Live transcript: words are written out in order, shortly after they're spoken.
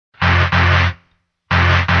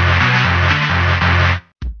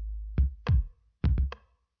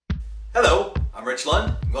Hello, I'm Rich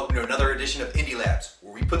Lund, and welcome to another edition of Indy Labs,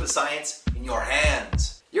 where we put the science in your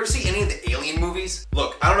hands. You ever see any of the Alien movies?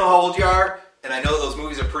 Look, I don't know how old you are, and I know those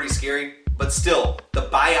movies are pretty scary, but still, the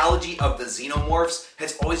biology of the Xenomorphs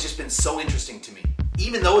has always just been so interesting to me.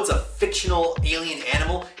 Even though it's a fictional alien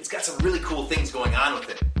animal, it's got some really cool things going on with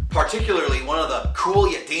it. Particularly, one of the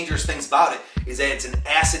cool yet dangerous things about it is that it's an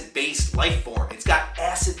acid-based life form. It's got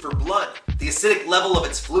acid for blood. The acidic level of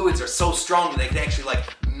its fluids are so strong that they can actually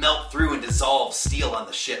melt through and dissolve steel on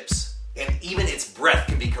the ships. And even its breath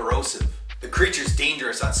can be corrosive. The creature's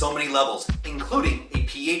dangerous on so many levels, including a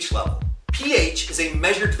pH level. pH is a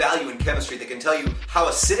measured value in chemistry that can tell you how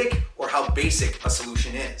acidic or how basic a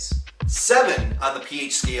solution is. 7 on the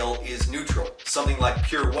pH scale is neutral. Something like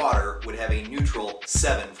pure water would have a neutral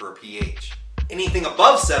 7 for a pH. Anything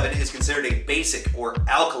above 7 is considered a basic or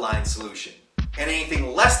alkaline solution. And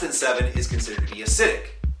anything less than 7 is considered to be acidic.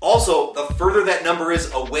 Also, the further that number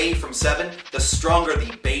is away from 7, the stronger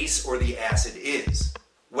the base or the acid is.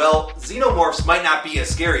 Well, xenomorphs might not be as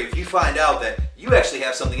scary if you find out that you actually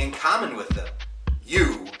have something in common with them.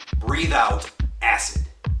 You breathe out acid.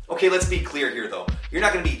 Okay, let's be clear here though. You're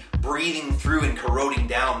not going to be breathing through and corroding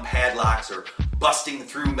down padlocks or busting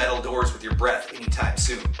through metal doors with your breath anytime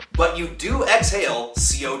soon. But you do exhale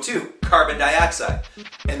CO2, carbon dioxide.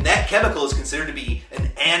 And that chemical is considered to be an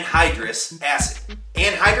anhydrous acid.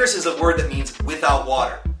 Anhydrous is a word that means without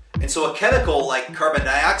water. And so a chemical like carbon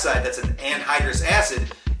dioxide that's an anhydrous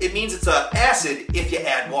acid, it means it's an acid if you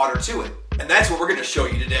add water to it. And that's what we're going to show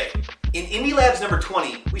you today. In Indy Labs number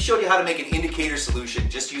 20, we showed you how to make an indicator solution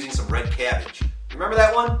just using some red cabbage. Remember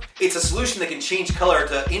that one? It's a solution that can change color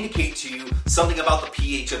to indicate to you something about the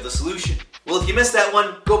pH of the solution. Well, if you missed that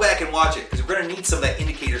one, go back and watch it, because we're going to need some of that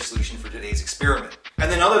indicator solution for today's experiment.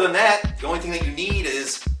 And then other than that, the only thing that you need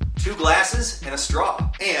is 2 glasses and a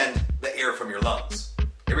straw, and the air from your lungs.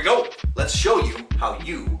 Here we go. Let's show you how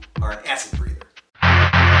you are an acid breather.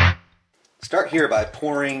 Start here by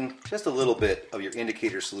pouring just a little bit of your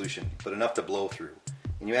indicator solution, but enough to blow through.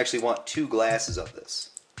 And you actually want 2 glasses of this.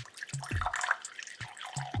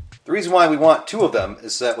 The reason why we want 2 of them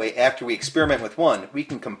is so that way after we experiment with one, we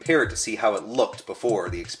can compare it to see how it looked before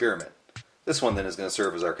the experiment. This one then is going to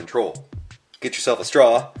serve as our control. Get yourself a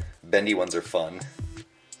straw. Bendy ones are fun.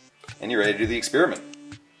 And you're ready to do the experiment.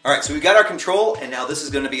 Alright, so we got our control, and now this is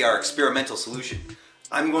going to be our experimental solution.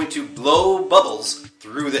 I'm going to blow bubbles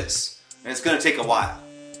through this. And it's going to take a while.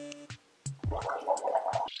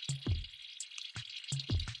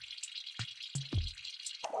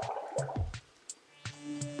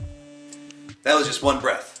 That was just one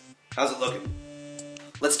breath. How's it looking?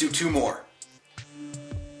 Let's do 2 more.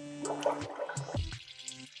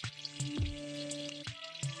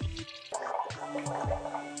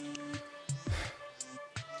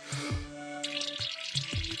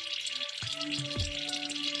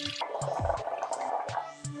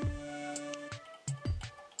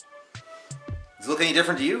 Does it look any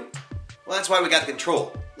different to you? Well, that's why we got the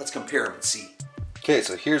control. Let's compare them and see. Okay,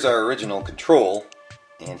 so here's our original control,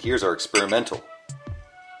 and here's our experimental.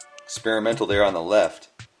 Experimental there on the left.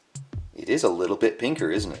 It is a little bit pinker,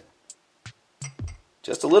 isn't it?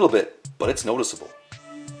 Just a little bit, but it's noticeable.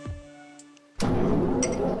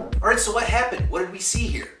 Alright, so what happened? What did we see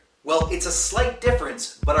here? Well, it's a slight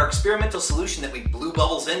difference, but our experimental solution that we blew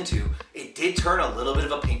bubbles into, it did turn a little bit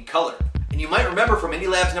of a pink color. And you might remember from Indy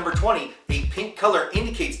Labs number 20, a pink color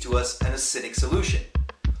indicates to us an acidic solution.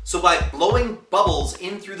 So by blowing bubbles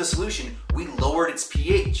in through the solution, we lowered its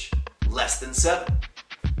pH, less than 7.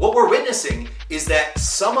 What we're witnessing is that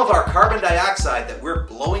some of our carbon dioxide that we're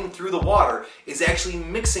blowing through the water is actually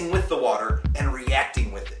mixing with the water and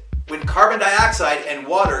reacting with it. When carbon dioxide and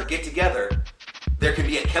water get together, there can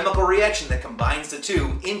be a chemical reaction that combines the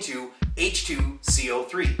two into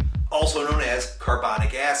H2CO3, also known as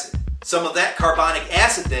carbonic acid. Some of that carbonic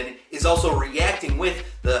acid then is also reacting with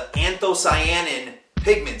the anthocyanin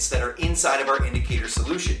pigments that are inside of our indicator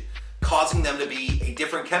solution, causing them to be a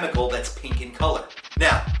different chemical that's pink in color.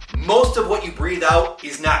 Now, most of what you breathe out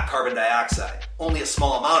is not carbon dioxide, only a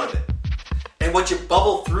small amount of it. And what you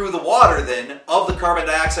bubble through the water then, of the carbon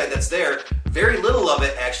dioxide that's there, very little of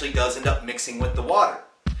it actually does end up mixing with the water.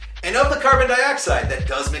 And of the carbon dioxide that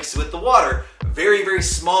does mix with the water, very, very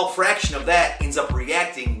small fraction of that ends up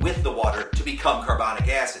reacting with the water to become carbonic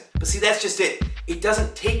acid. But see, that's just it. It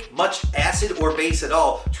doesn't take much acid or base at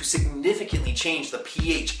all to significantly change the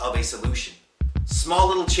pH of a solution. Small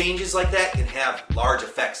little changes like that can have large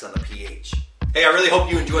effects on the pH. Hey, I really hope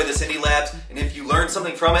you enjoyed this Indy Labs, and if you learned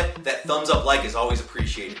something from it, that thumbs up like is always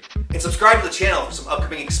appreciated. And subscribe to the channel for some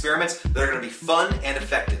upcoming experiments that are going to be fun and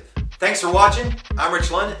effective. Thanks for watching. I'm Rich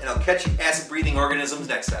Lund, and I'll catch you acid-breathing organisms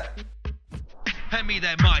next time. Hand me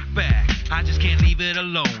that mic back. I just can't leave it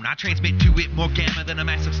alone. I transmit to it more gamma than a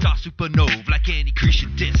massive star supernova, like any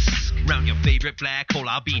accretion disk. Round your favorite black hole,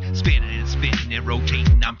 I'll be spinning and spinning and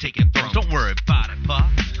rotating. I'm taking thrones. Don't worry about it, pup.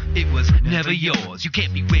 It was never yours. You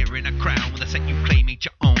can't be wearing a crown when the set you claim ain't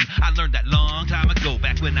your own. I learned that long time ago,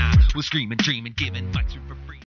 back when I was screaming, dreaming, giving fights for free.